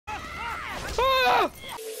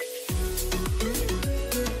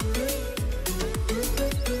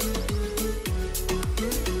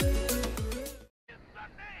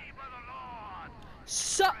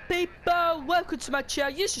welcome to my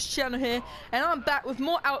channel, Useless channel here, and I'm back with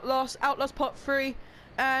more Outlast Part 3,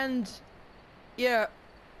 and yeah,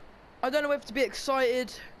 I don't know whether to be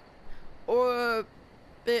excited or a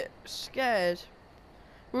bit scared.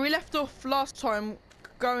 Where we left off last time,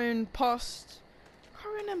 going past, I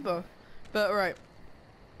can't remember, but right,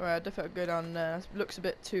 I definitely go down there. It looks a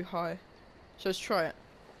bit too high, so let's try it.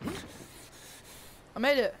 I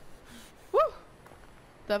made it. Woo! Do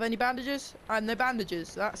I have any bandages? I have no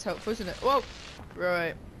bandages. That's helpful, isn't it? Whoa!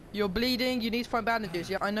 Right. You're bleeding. You need to find bandages.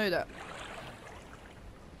 Yeah, I know that.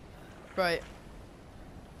 Right.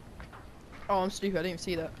 Oh, I'm stupid. I didn't even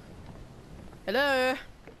see that. Hello?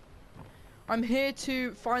 I'm here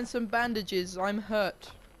to find some bandages. I'm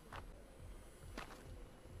hurt.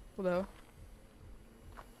 What the hell?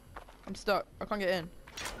 I'm stuck. I can't get in.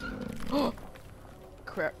 Oh!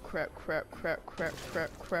 Crap.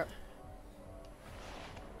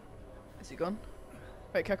 Is he gone?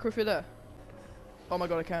 Wait, can I crawl through there? Oh my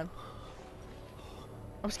god, I can.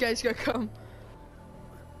 I'm scared he's gonna come.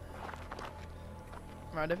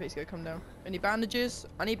 Right, I don't think he's gonna come down. Any bandages?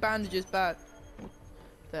 I need bandages bad. What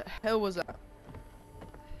the hell was that?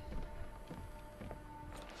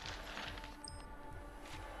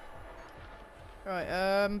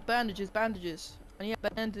 Right, bandages. I need a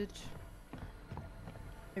bandage.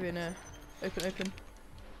 Maybe in there. Open.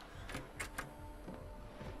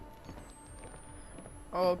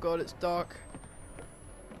 Oh god, it's dark.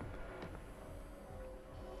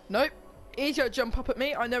 Nope. He's gonna jump up at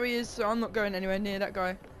me. I know he is, so I'm not going anywhere near that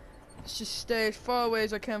guy. Let's just stay as far away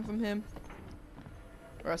as I can from him.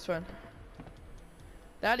 Right, that's fine.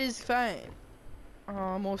 That is fine.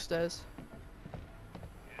 Oh, more stairs.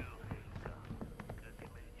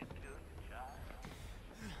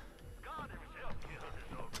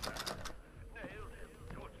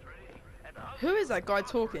 Who is that guy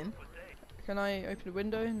talking? Can I open the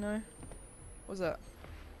window? No. What's that?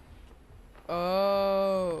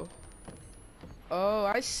 Oh. Oh,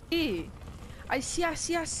 I see. I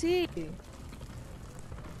see.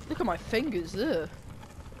 Look at my fingers. Ugh.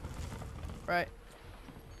 Right.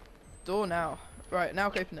 Door now. Right, now I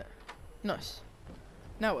can open it. Nice.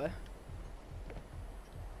 Now where?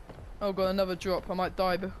 Oh god, another drop. I might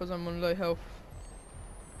die because I'm on low health.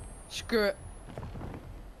 Screw it.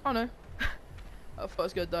 Oh no. I thought I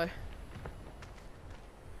was gonna die.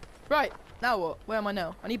 Right, now what? Where am I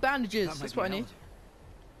now? I need bandages. That's what I need.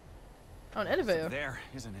 Oh, an elevator. It's there,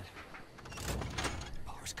 isn't it?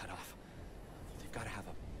 Power's cut off. They've got to have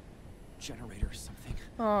a generator or something.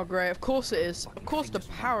 Oh, great. Of course it is. Of course the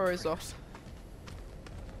power is off.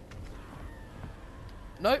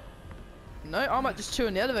 Nope. No, I might just chill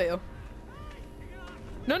in the elevator.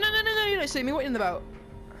 No, you don't see me. What are you in about?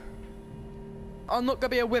 I'm not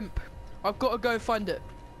gonna be a wimp. I've got to go find it.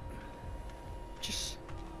 Just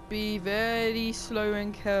be very slow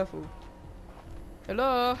and careful.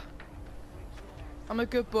 Hello? I'm a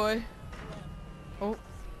good boy. Oh.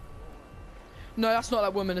 No, that's not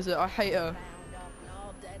that woman, is it? I hate her.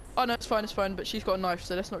 Oh no, it's fine, but she's got a knife,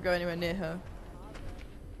 so let's not go anywhere near her.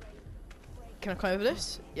 Can I climb over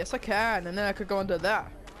this? Yes, I can, and then I could go under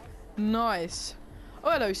that. Nice.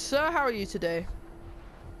 Oh, hello, sir. How are you today?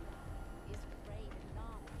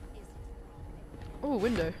 Oh,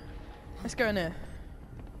 window. Let's go in there.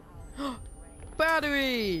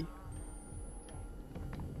 Battery!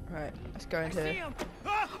 Right, let's go in here.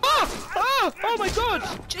 Oh! Oh my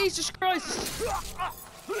god! Jesus Christ!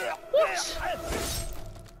 What?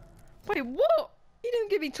 Wait, what? You didn't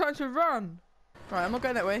give me time to run. Right, I'm not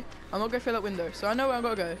going that way. I'm not going through that window, so I know where I've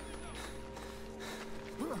got to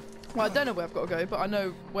go. Well, I don't know where I've got to go, but I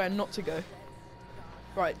know where not to go.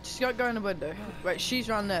 Right, just go in the window. Wait, she's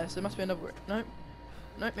around there, so there must be another way. Nope.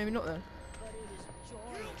 Nope, maybe not then.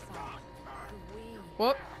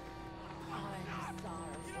 What?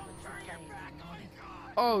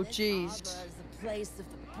 Oh, jeez. Where's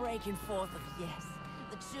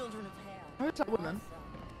that woman?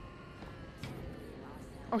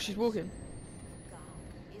 Oh, she's walking.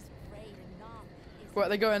 Right,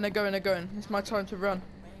 they're going. It's my time to run.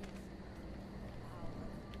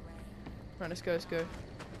 Right, let's go.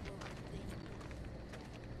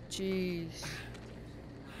 Jeez.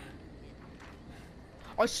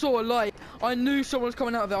 I saw a light. I knew someone was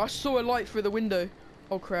coming out of there. I saw a light through the window.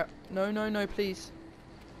 Oh crap. No, please.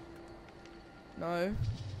 No.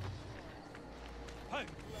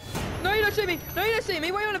 No, you don't see me.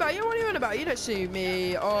 What are you on about? You don't see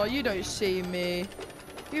me. Oh, you don't see me.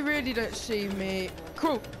 You really don't see me.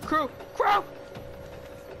 Crawl.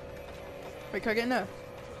 Wait, can I get in there?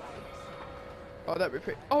 Oh, that'd be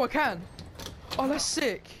pretty. Oh, I can. Oh, that's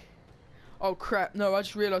sick. Oh crap. No, I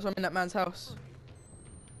just realised I'm in that man's house.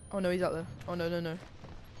 Oh no, he's out there. Oh no, no, no.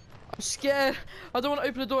 I'm scared. I don't want to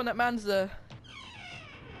open the door and that man's there.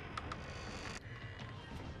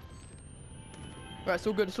 Right, it's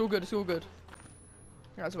all good, it's all good, it's all good.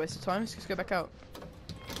 That's a waste of time. Let's just go back out.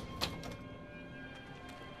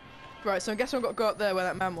 Right, so I guess I've got to go up there where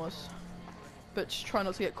that man was. But just try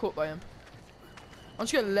not to get caught by him. I'm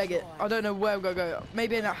just going to leg it. I don't know where we're going to go.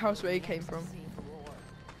 Maybe in that house where he came from.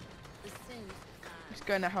 Let's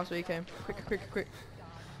go in that house where he came. Quick, quick, quick.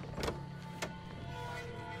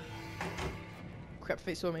 Crap,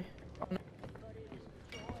 fate saw me. Oh no.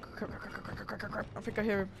 Crap, crap, crap, crap, crap, crap, crap. I think I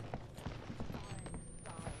hear him.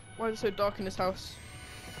 Why is it so dark in this house?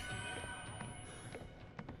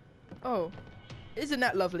 Oh. Isn't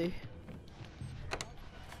that lovely?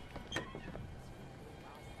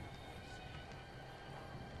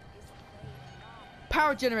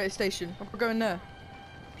 Power generator station. I'm going there.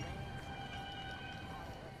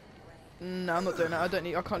 No, I'm not doing that.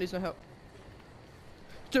 I can't use no help.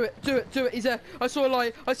 Do it, do it, do it. He's there. I saw a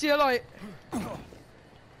light. I see a light.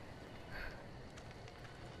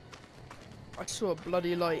 I saw a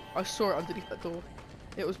bloody light. I saw it underneath that door.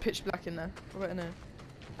 It was pitch black in there. Right in there.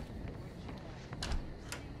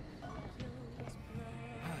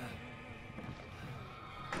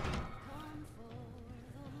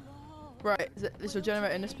 Right, is a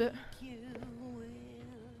generator in this bit?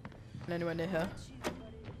 And anywhere near here.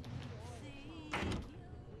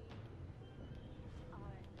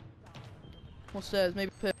 More stairs,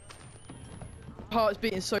 maybe pit. My heart is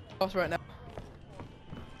beating so fast right now.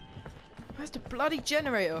 Where's the bloody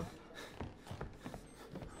generator?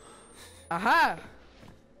 Aha!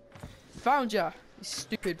 Found ya! You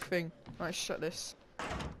stupid thing. Alright, shut this.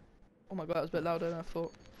 Oh my god, that was a bit louder than I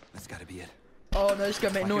thought. That's gotta be it. Oh no, this is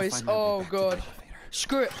gonna make noise. Oh god.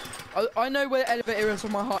 Screw it. I know where the elevator is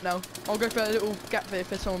on my heart now. I'll go for a little gap there if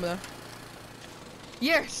there's someone there.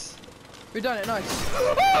 Yes! We've done it, nice.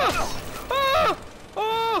 Ah! Ah!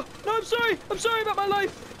 Oh! No, I'm sorry! I'm sorry about my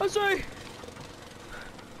life! I'm sorry!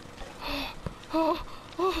 Oh! Oh!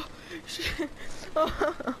 Oh!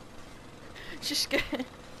 She's scared.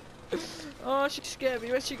 Oh, she scared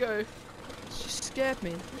me. Where'd she go? She scared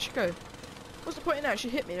me. Where'd she go? What's the point in that? She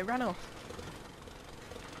hit me and ran off.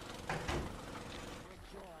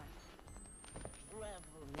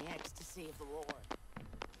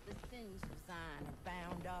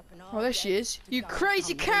 Oh, there she is. You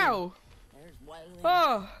crazy cow!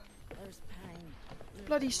 Oh!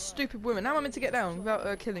 Bloody stupid woman. How am I meant to get down without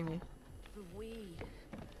her killing me?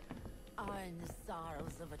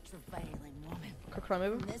 Can I climb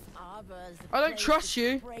over? I don't trust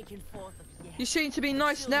you. You seem to be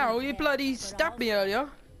nice now. You bloody stabbed me earlier.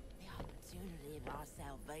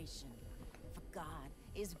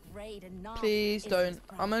 Please don't.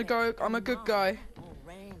 I'm a good guy.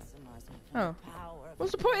 Oh.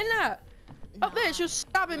 What's the point in that? Up there, she was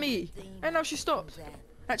stabbing me. And now she stopped.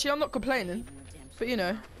 Actually, I'm not complaining. But you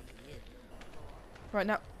know. Right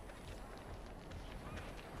now.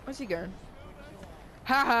 Where's he going?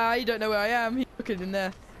 Haha, you don't know where I am. He's looking in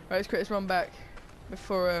there. Right, let's run back.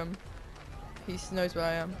 Before he knows where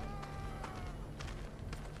I am.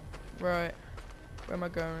 Right. Where am I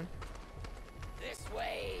going? This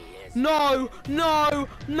way is No! No!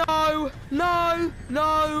 No! No!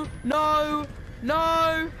 No! No!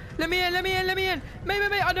 No! Let me in! Let me in! Let me in! Mate!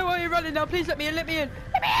 I know why you're running now. Please let me in! Let me in!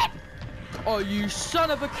 Let me in! Oh, you son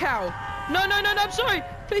of a cow! No! I'm sorry!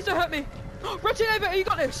 Please don't hurt me! Run to the elevator! You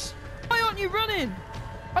got this! Why aren't you running?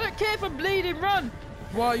 I don't care if I'm bleeding. Run!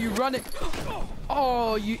 Why are you running?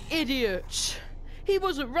 Oh, you idiot! He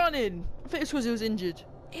wasn't running. I think it's because he was injured.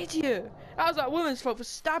 Idiot! That was that woman's fault for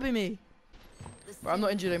stabbing me. Right, I'm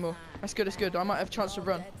not injured anymore. That's good. That's good. I might have a chance to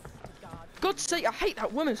run. God's sake, I hate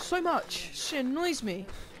that woman so much. She annoys me.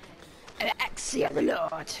 Alexia the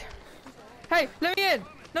Lord. Hey, let me in.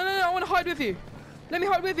 No, I want to hide with you. Let me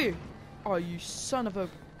hide with you. Oh, you son of a...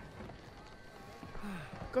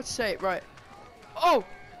 God's sake, right. Oh!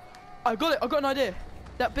 I got it. I got an idea.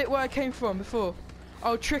 That bit where I came from before.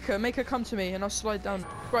 I'll trick her, make her come to me, and I'll slide down.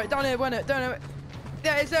 Right, down here, down here.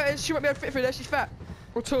 Yeah, it's there. She won't be able to fit through there. She's fat.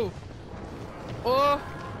 Or tall. Or...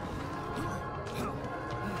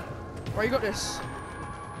 Right, you got this.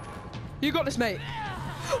 You got this, mate.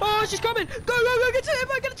 Oh, she's coming. Go, get to the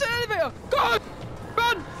elevator. Get to the elevator. Go!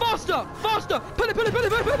 Run! Faster! Pull it.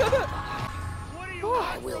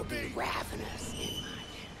 Oh. I will be ravenous in my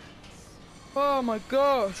Oh my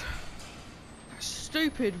god.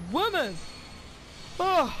 Stupid woman.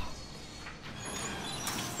 Oh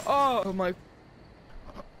my.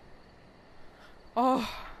 Oh.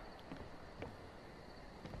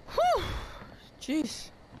 Whew. Jeez.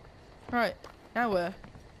 Right, now where?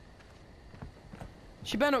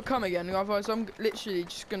 She better not come again, otherwise I'm literally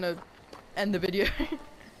just gonna end the video.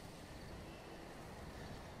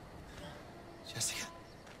 Jessica.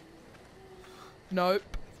 Nope.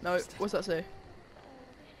 Nope. What's that say?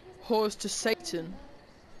 Whores to Satan.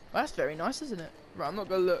 Well, that's very nice, isn't it? Right, I'm not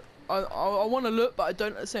gonna look. I want to look, but I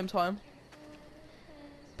don't at the same time.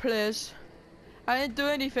 Please. I didn't do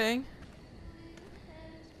anything.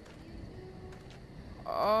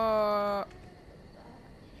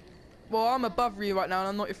 Well, I'm above you right now, and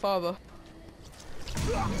I'm not your father.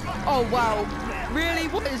 Oh wow! Really?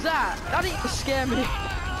 What is that? That didn't even scare me.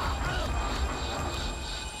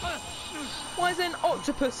 Why is there an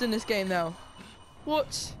octopus in this game now?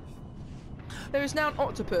 What? There is now an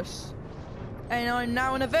octopus, and I'm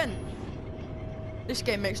now an event. This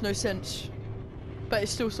game makes no sense, but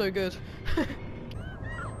it's still so good.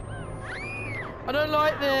 I don't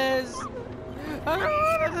like this. I don't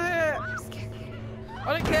like it.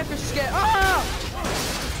 I don't care if you're scared. Ah!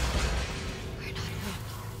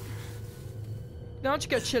 Now just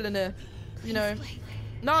go chill in here. You know.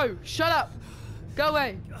 No, shut up. Go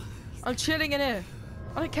away. I'm chilling in here.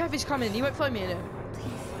 I don't care if he's coming. He won't find me in here.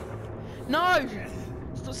 No!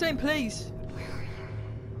 Stop saying please.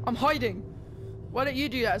 I'm hiding. Why don't you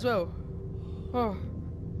do that as well? Oh.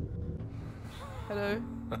 Hello?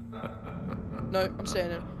 No, I'm staying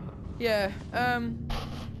in. Yeah,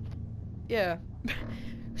 yeah.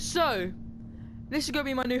 So, this is gonna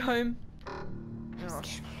be my new home. Oh,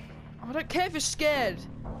 I don't care if you're scared.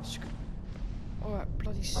 Oh, that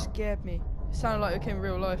bloody scared me. It sounded like it came in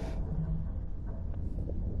real life.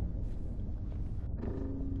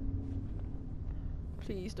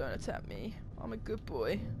 Please don't attack me. I'm a good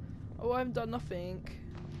boy. Oh, I haven't done nothing.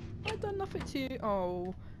 I've done nothing to you.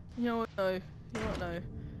 Oh, you know what? No. You know what? No.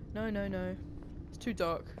 No, no, no. It's too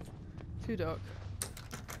dark. Too dark.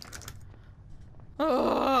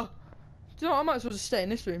 Oh! Do you know what? I might as well just stay in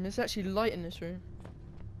this room. There's actually light in this room.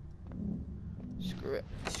 Screw it.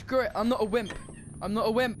 Screw it. I'm not a wimp. I'm not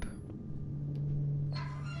a wimp.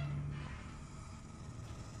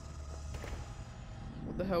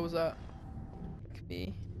 What the hell was that? Could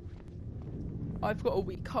be. I've got a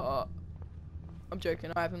weak heart. I'm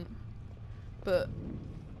joking, I haven't. But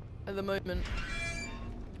at the moment.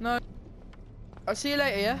 No. I'll see you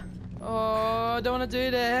later, yeah? Oh, I don't want to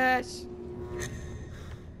do this.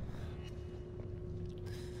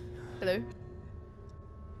 Hello?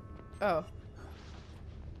 Oh.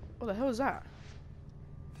 What the hell is that?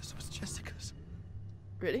 This was Jessica's.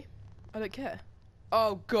 Really? I don't care.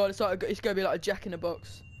 Oh god, it's gonna be like a Jack in the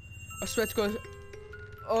Box. I swear to God.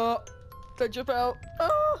 Oh, don't jump out.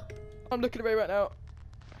 Oh, I'm looking away right now.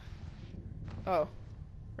 Oh,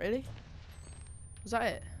 really? Was that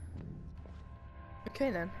it? Okay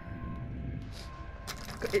then.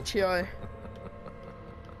 Got itchy eye.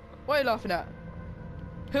 What are you laughing at?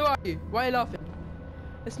 Who are you? Why are you laughing?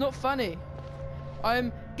 It's not funny.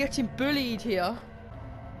 I'm getting bullied here.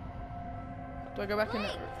 Do I go back in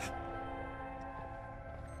that room?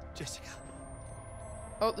 Jessica.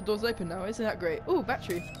 Oh, the door's open now. Isn't that great? Ooh,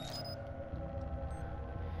 battery.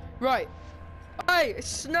 Right. Hey, it's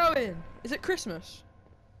snowing. Is it Christmas?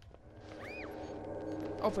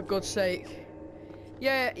 Oh, for God's sake.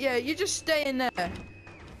 Yeah, yeah, you just stay in there.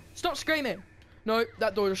 Stop screaming. No,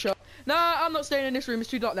 that door is shut. Nah, I'm not staying in this room. It's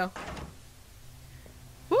too dark now.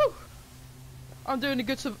 Woo! I'm doing a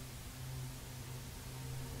good sub.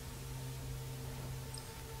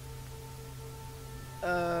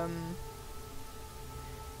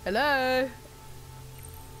 Hello?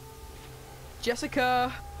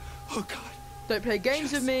 Jessica? Oh God. Don't play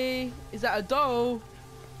games with me. Is that a doll?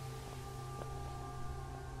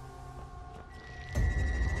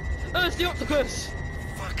 Oh, it's the octopus!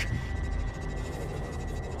 Fuck.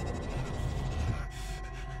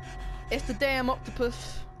 It's the damn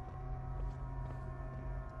octopus.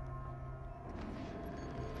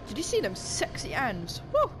 Did you see them sexy hands?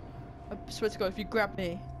 Woo! I swear to God, if you grab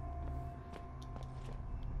me.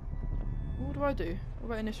 What do I do? What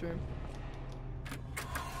about in this room?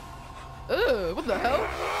 Ugh, what the hell?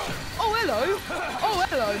 Oh, hello! Oh,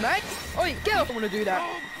 hello, mate! Oi, get off! I want to do that.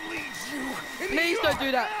 Please don't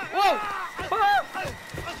do that. Whoa! Ah!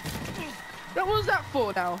 What was that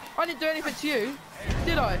for now? I didn't do anything to you,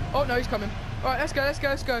 did I? Oh, no, he's coming. Alright, let's go, let's go,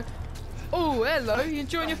 let's go. Oh, hello. You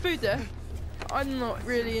enjoying your food there? I'm not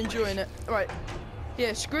really enjoying it. Right.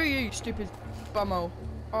 Yeah, screw you, stupid bumhole.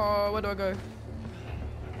 Oh, where do I go?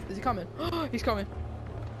 Is he coming? He's coming.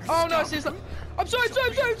 Oh no, it's like, I'm sorry.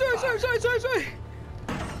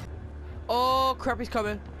 Oh crap, he's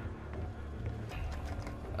coming.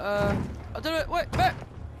 I don't know. Wait.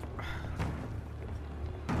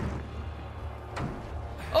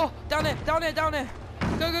 Oh, down there.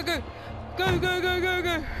 Go, go, go. Go, go, go, go,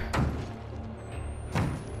 go.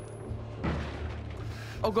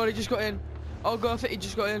 Oh god, he just got in. Oh god, I think he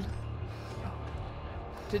just got in.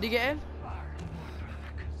 Did he get in?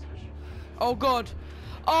 Oh god.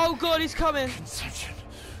 Oh god, he's coming.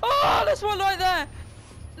 Oh, there's one right there.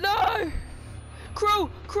 No. Crew,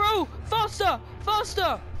 crew, faster,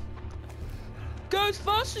 faster. Go as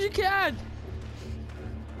fast as you can.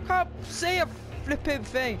 Can't see a flipping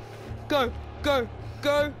thing. Go, go,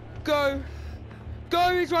 go, go.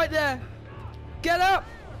 Go, he's right there. Get up.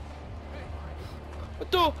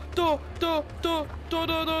 Door, door, door, door, door,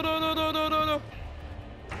 door, door, door, door, door, door, door, door.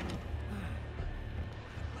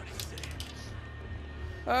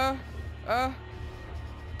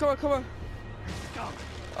 Come on, come on.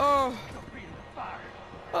 Oh.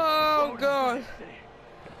 Oh god.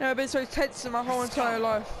 Never been so tense in my whole entire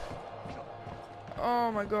life.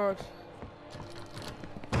 Oh my god.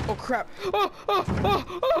 Oh crap. Oh, oh,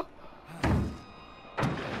 oh, oh.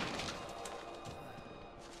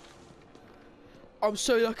 I'm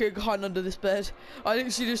so lucky I got hiding under this bed. I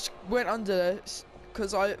literally just went under there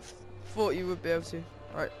because I thought you would be able to.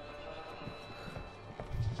 Right.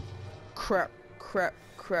 Crap, crap,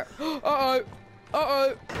 crap. Uh-oh.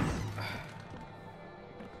 Uh-oh.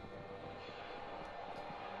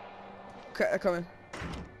 Okay, they're coming.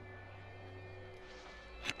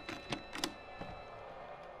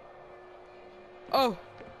 Oh.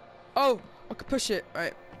 Oh, I can push it.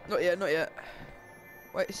 Right. Not yet, not yet.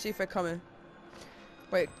 Wait, see if they're coming.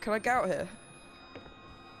 Wait, can I get out here?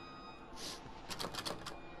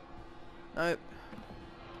 Nope.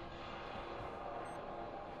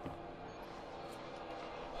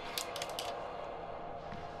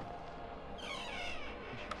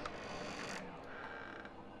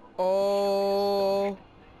 Oh.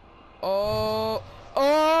 Oh.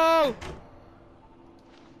 Oh!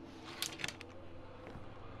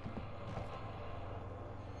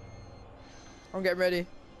 I'm getting ready.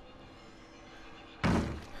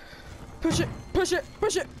 Push it, push it,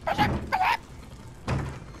 push it, push it, push it!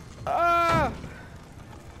 Ah!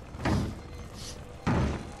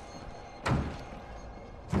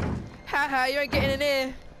 Haha, you ain't getting in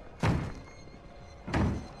here.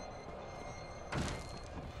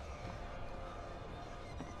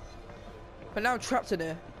 But now I'm trapped in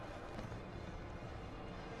here.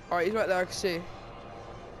 Alright, he's right there, I can see.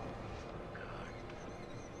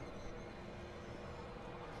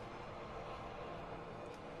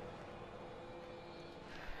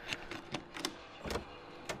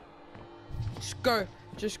 Just go,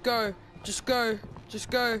 just go, just go, just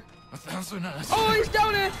go. Oh, he's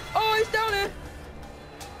down here! Oh, he's down here!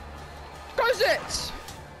 Goes it!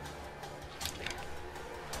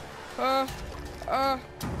 Ah!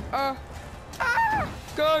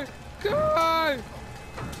 Go! Go!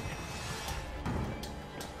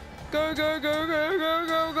 Go, go, go, go, go,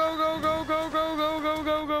 go, go, go, go, go, go, go, go,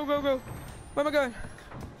 go, go, go, go. Where am I going?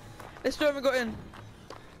 This door haven't got in.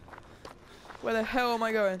 Where the hell am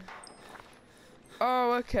I going?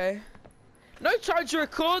 Oh, okay. No time to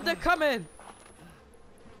record, they're coming!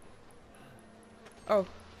 Oh.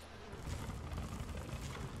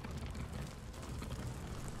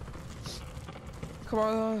 Come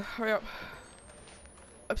on, hurry up.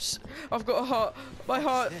 I've got a heart. My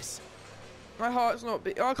heart's not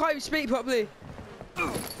beating. Oh, I can't even speak properly.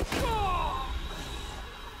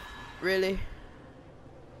 Really?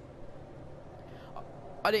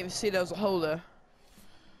 I didn't even see there was a hole there.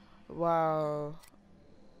 Wow.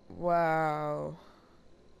 Wow.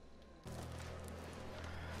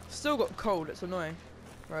 Still got cold, it's annoying.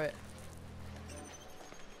 Right.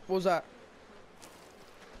 What was that?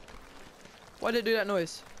 Why did it do that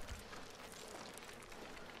noise?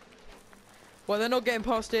 Well, they're not getting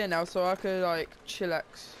past here now, so I could, like, chillax.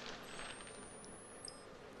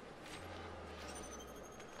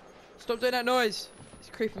 Stop doing that noise! It's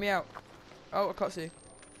creeping me out. Oh, I can't see.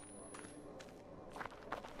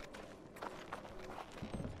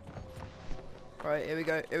 Right, here we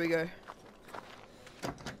go, here we go.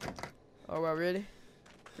 Oh, wow, really?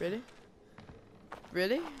 Really?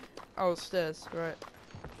 Really? Oh, stairs, right.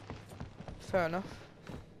 Fair enough.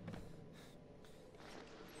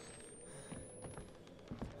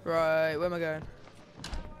 Right, where am I going?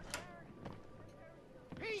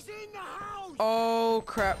 He's in the house! Oh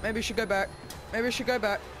crap, maybe we should go back. Maybe we should go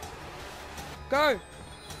back. Go!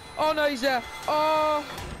 Oh no, he's there! Oh!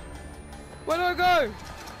 Where do I go?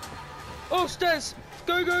 Oh, stairs!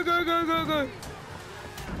 Go, go, go, go, go, go!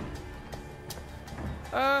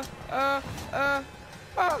 Oh!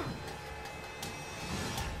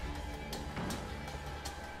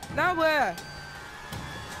 Now where?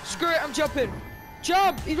 Screw it, I'm jumping!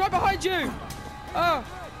 Jump! He's right behind you! Oh!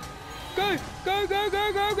 Go! Go! Go!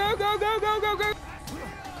 Go! Go! Go! Go! Go! Go! Go! Go!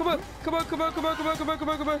 Come on! Come on! Come on! Come on! Come on! Come on! Come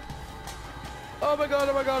on! Come on! Oh my god!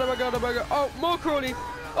 Oh my god! Oh my god! Oh my god! Oh, more crawly!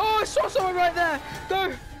 Oh, I saw someone right there!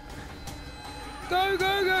 Go! Go!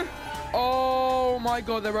 Go! Go! Oh my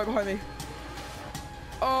god! They're right behind me.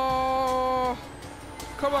 Oh!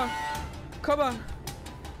 Come on! Come on!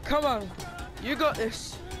 Come on! You got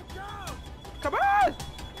this! Come on!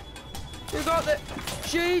 You got this!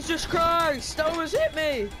 Jesus Christ! That almost hit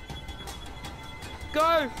me!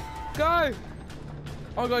 Go! Go!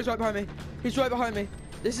 Oh god, he's right behind me. He's right behind me.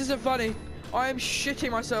 This isn't funny. I am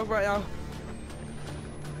shitting myself right now.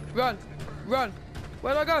 Run! Run!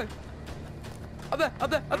 Where'd I go? Up there! Up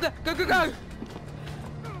there! Up there! Go! Go! Go!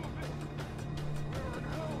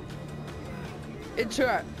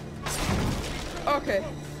 Interact. Okay.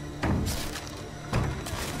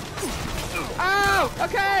 Ow!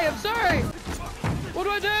 Okay, I'm sorry! What do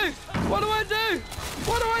I do? What do I do?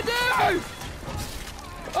 What do I do?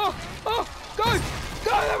 Oh! Oh! Go!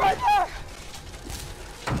 Go! They're right there!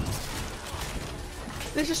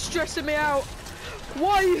 This is stressing me out.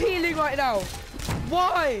 Why are you healing right now?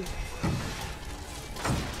 Why?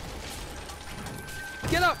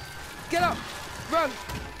 Get up! Get up! Run!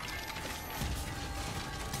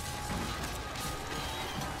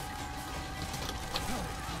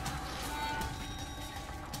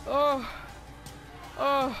 Oh,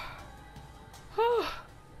 oh, oh.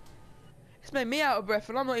 It's made me out of breath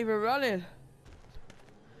and I'm not even running.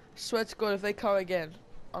 Swear to God, if they come again,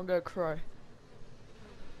 I'm gonna cry.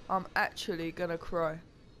 I'm actually gonna cry.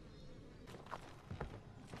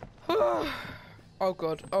 Oh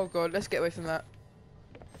God, oh God, let's get away from that.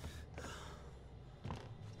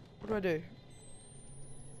 What do I do?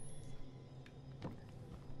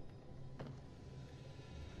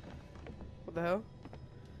 What the hell?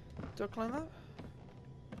 Do I climb that?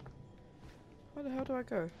 Where the hell do I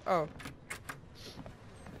go? Oh.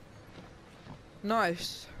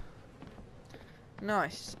 Nice.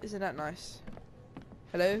 Nice. Isn't that nice?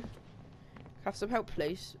 Hello? Have some help,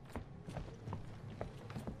 please?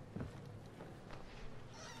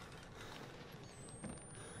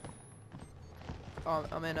 Oh,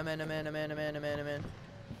 I'm in.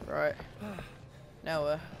 Right.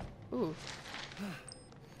 Now, ooh.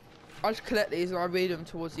 I'll just collect these and I'll read them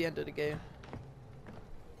towards the end of the game.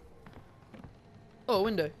 Oh,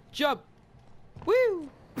 window. Jump! Woo!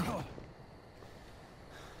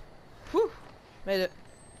 Whew! Made it.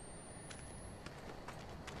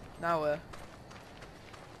 Now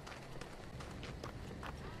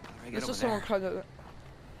there's just someone climb that.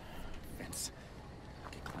 Fence. I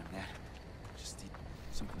can climb that. Just need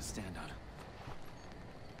something to stand on.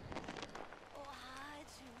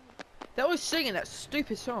 They're always singing that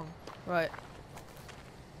stupid song. Right.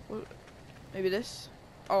 Well, maybe this?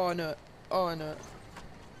 Oh, I know it. Oh, I know it.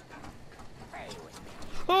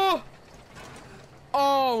 Oh!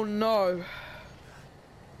 Oh, no.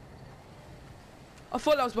 I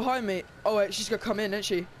thought that was behind me. Oh, wait, she's gonna come in, isn't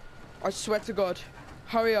she? I swear to God.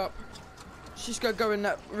 Hurry up. She's gonna go in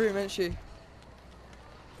that room, isn't she?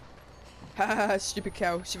 Haha, stupid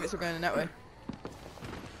cow. She thinks I'm going in that way.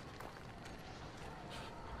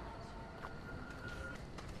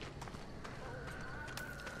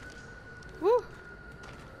 Woo!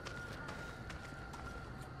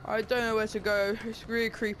 I don't know where to go. It's really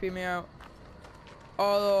creeping me out.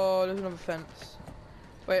 Oh, there's another fence.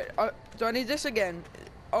 Wait, do I need this again?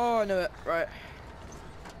 Oh, I know it. Right.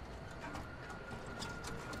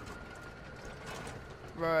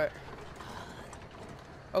 Right.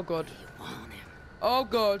 Oh, God. Oh,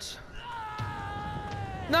 God.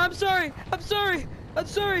 No, I'm sorry. I'm sorry. I'm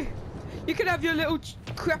sorry. You can have your little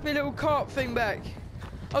crappy little cart thing back.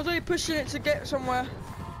 I was only pushing it to get somewhere.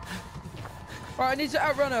 Right, I need to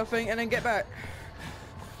outrun her thing and then get back.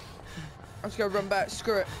 I'm just gonna run back.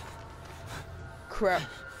 Screw it. Crap.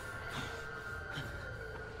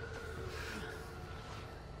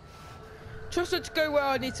 Trust her to go where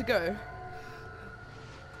I need to go.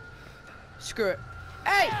 Screw it.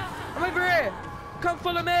 Hey! I'm over here! Come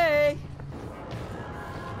follow me!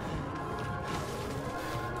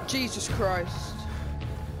 Jesus Christ.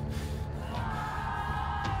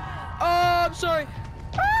 Oh, I'm sorry.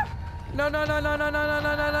 Ah! No.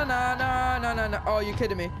 Oh, you're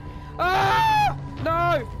kidding me. Ah!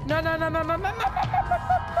 No!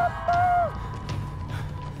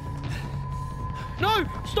 No!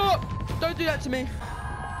 Stop! Don't do that to me.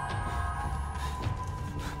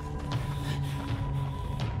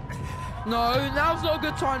 No, now's not a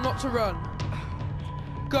good time not to run.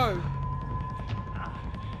 Go.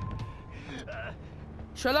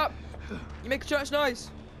 Shut up. You make too much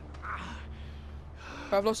noise.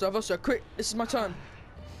 I've lost it. Quick, this is my turn.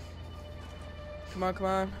 Come on.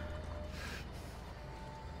 Alright,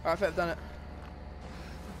 I think I've done it.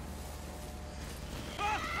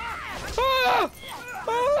 Ah!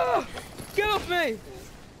 Ah! Get off me!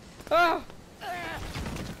 Ah!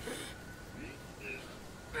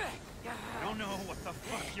 I don't know what the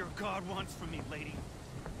fuck your god wants from me, lady.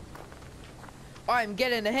 I'm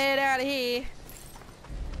getting the head out of here.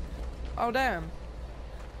 Oh, damn.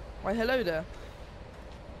 Why, hello there.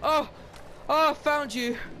 Oh, I found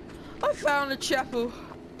you. I found the chapel.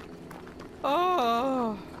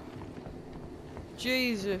 Oh,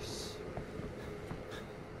 Jesus.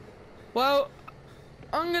 Well,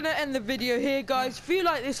 I'm gonna end the video here, guys. If you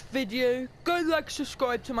like this video, go like,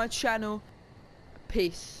 subscribe to my channel.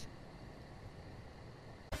 Peace.